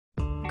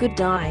Good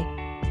day.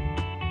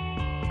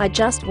 I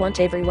just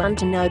want everyone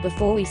to know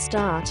before we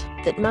start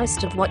that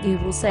most of what you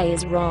will say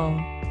is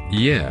wrong.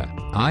 Yeah,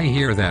 I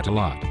hear that a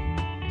lot.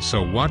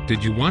 So what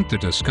did you want to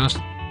discuss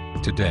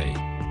today?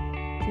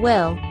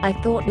 Well, I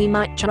thought we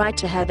might try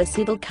to have a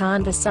civil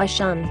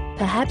conversation,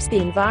 perhaps the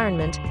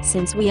environment,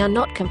 since we are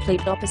not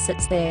complete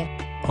opposites there.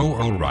 Oh,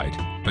 alright,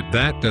 but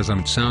that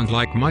doesn't sound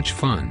like much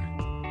fun.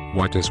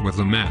 What is with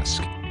the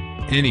mask?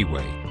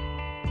 Anyway.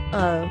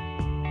 Oh.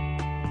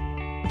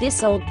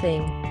 This old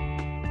thing.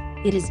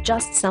 It is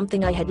just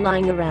something I had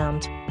lying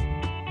around.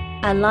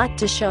 I like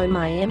to show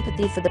my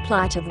empathy for the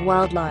plight of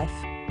wildlife.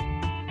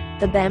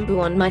 The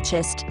bamboo on my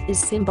chest is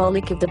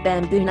symbolic of the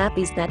bamboo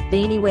nappies that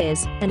Beanie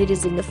wears, and it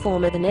is in the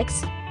form of an X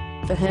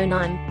for her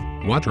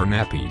name. What are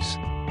nappies?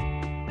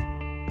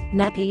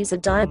 Nappies are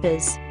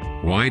diapers.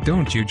 Why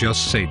don't you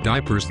just say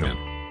diapers then?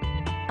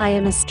 I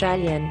am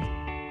Australian.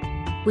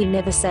 We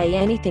never say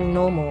anything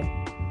normal.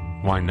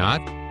 Why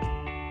not?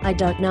 I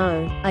don't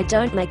know. I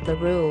don't make the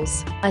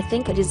rules. I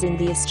think it is in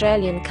the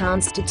Australian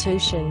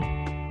Constitution.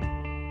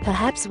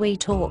 Perhaps we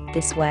talk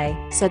this way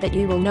so that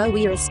you will know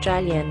we're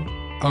Australian.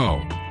 Oh,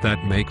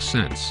 that makes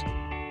sense.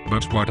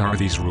 But what are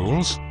these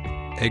rules?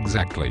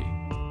 Exactly.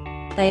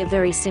 They are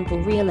very simple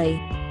really.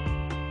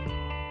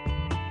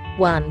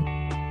 1.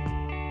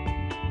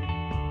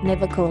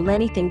 Never call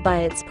anything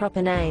by its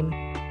proper name.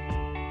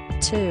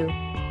 2.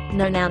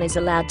 No noun is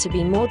allowed to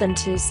be more than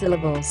 2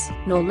 syllables,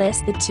 nor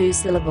less than 2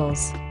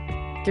 syllables.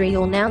 3.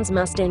 All nouns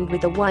must end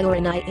with a Y or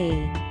an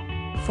IE.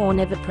 4.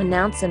 Never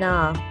pronounce an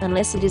R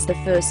unless it is the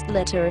first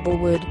letter of a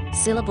word,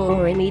 syllable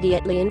or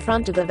immediately in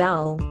front of a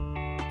vowel.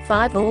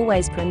 5.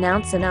 Always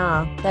pronounce an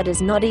R that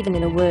is not even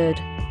in a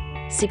word.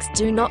 6.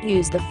 Do not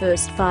use the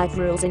first 5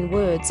 rules in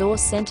words or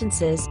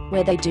sentences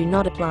where they do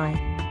not apply.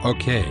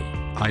 Okay,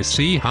 I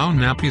see how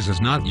nappies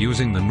is not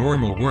using the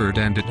normal word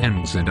and it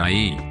ends in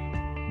IE.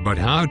 But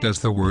how does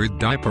the word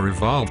diaper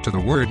evolve to the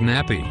word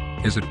nappy?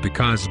 Is it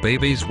because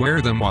babies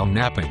wear them while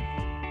napping?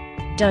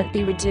 Don't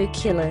be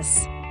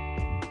ridiculous.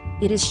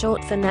 It is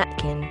short for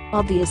napkin,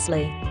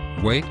 obviously.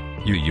 Wait,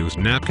 you use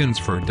napkins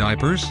for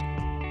diapers?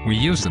 We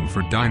use them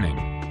for dining.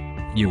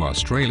 You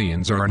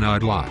Australians are an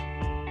odd lot.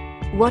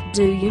 What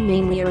do you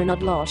mean we are an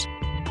odd lot?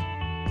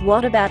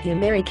 What about you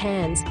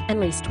Americans? At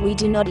least we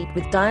do not eat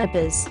with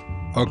diapers.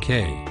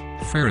 Okay,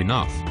 fair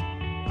enough.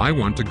 I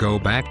want to go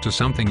back to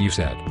something you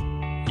said.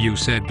 You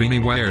said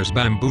Beanie wears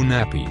bamboo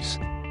nappies.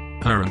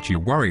 Aren't you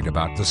worried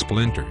about the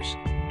splinters?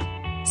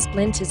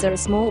 Splinters are a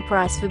small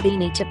price for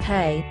Beanie to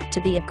pay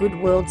to be a good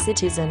world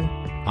citizen.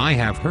 I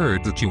have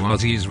heard that you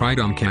Aussies ride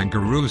on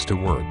kangaroos to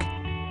work.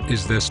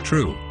 Is this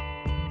true?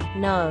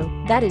 No,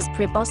 that is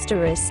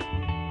preposterous.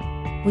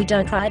 We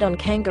don't ride on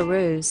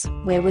kangaroos.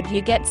 Where would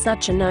you get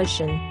such a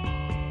notion?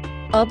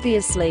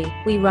 Obviously,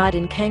 we ride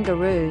in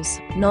kangaroos,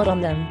 not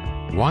on them.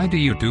 Why do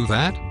you do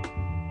that?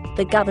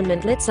 The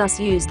government lets us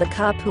use the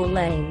carpool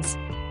lanes.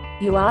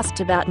 You asked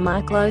about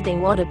my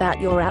clothing, what about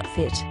your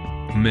outfit?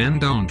 Men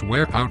don't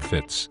wear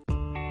outfits.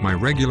 My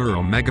regular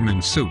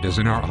Omegaman suit is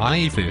in our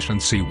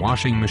high-efficiency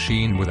washing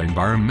machine with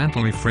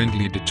environmentally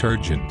friendly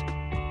detergent.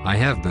 I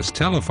have this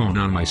telephone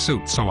on my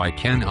suit so I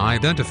can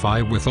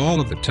identify with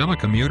all of the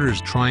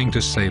telecommuters trying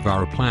to save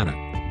our planet.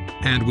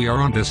 And we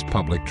are on this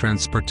public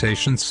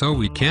transportation so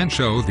we can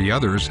show the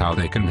others how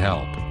they can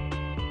help.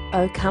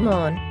 Oh come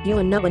on, you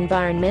are no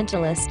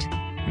environmentalist.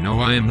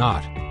 No, I am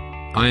not.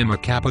 I am a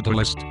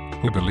capitalist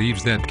who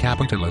believes that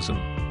capitalism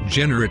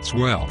generates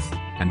wealth,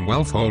 and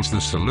wealth holds the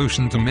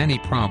solution to many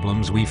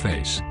problems we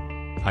face.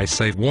 I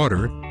save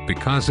water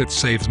because it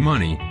saves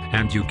money,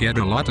 and you get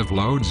a lot of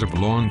loads of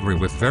laundry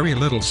with very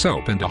little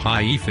soap and a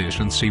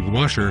high-efficiency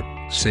washer,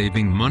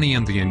 saving money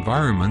and the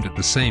environment at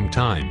the same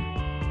time.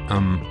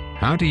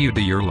 How do you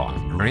do your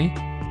laundry?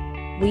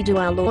 We do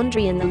our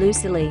laundry in the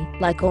loosely,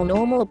 like all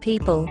normal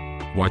people.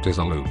 What is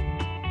a loo?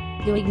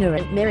 You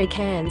ignorant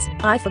Americans,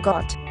 I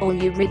forgot, all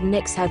you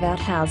rednecks have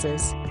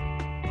outhouses.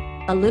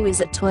 A loo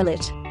is a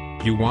toilet.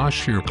 You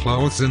wash your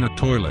clothes in a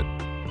toilet.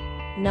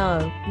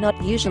 No,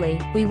 not usually.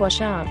 We wash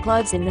our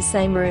clothes in the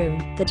same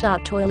room that our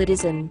toilet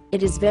is in.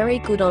 It is very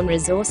good on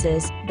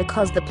resources,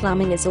 because the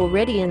plumbing is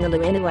already in the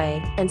loo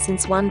anyway, and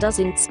since one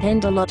doesn't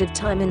spend a lot of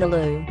time in the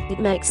loo, it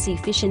makes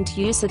efficient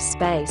use of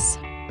space.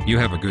 You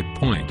have a good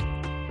point.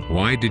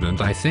 Why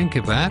didn't I think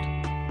of that?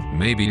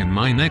 Maybe in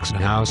my next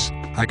house,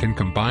 I can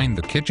combine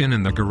the kitchen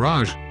and the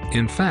garage.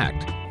 In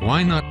fact,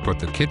 why not put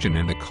the kitchen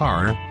in the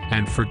car,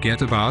 and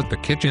forget about the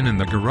kitchen and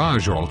the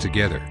garage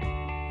altogether?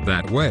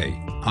 That way,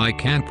 I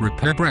can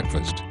prepare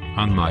breakfast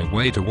on my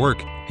way to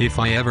work if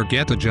I ever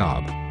get a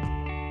job.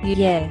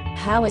 Yeah,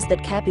 how is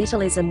that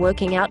capitalism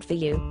working out for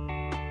you?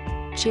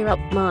 Cheer up,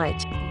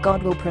 mate.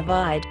 God will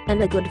provide, and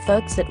the good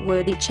folks at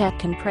Worthy Chat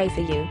can pray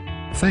for you.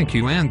 Thank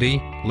you,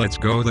 Andy. Let's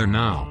go there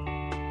now.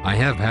 I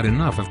have had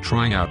enough of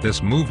trying out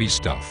this movie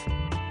stuff.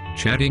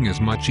 Chatting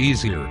is much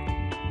easier.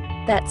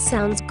 That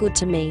sounds good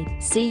to me.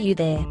 See you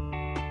there.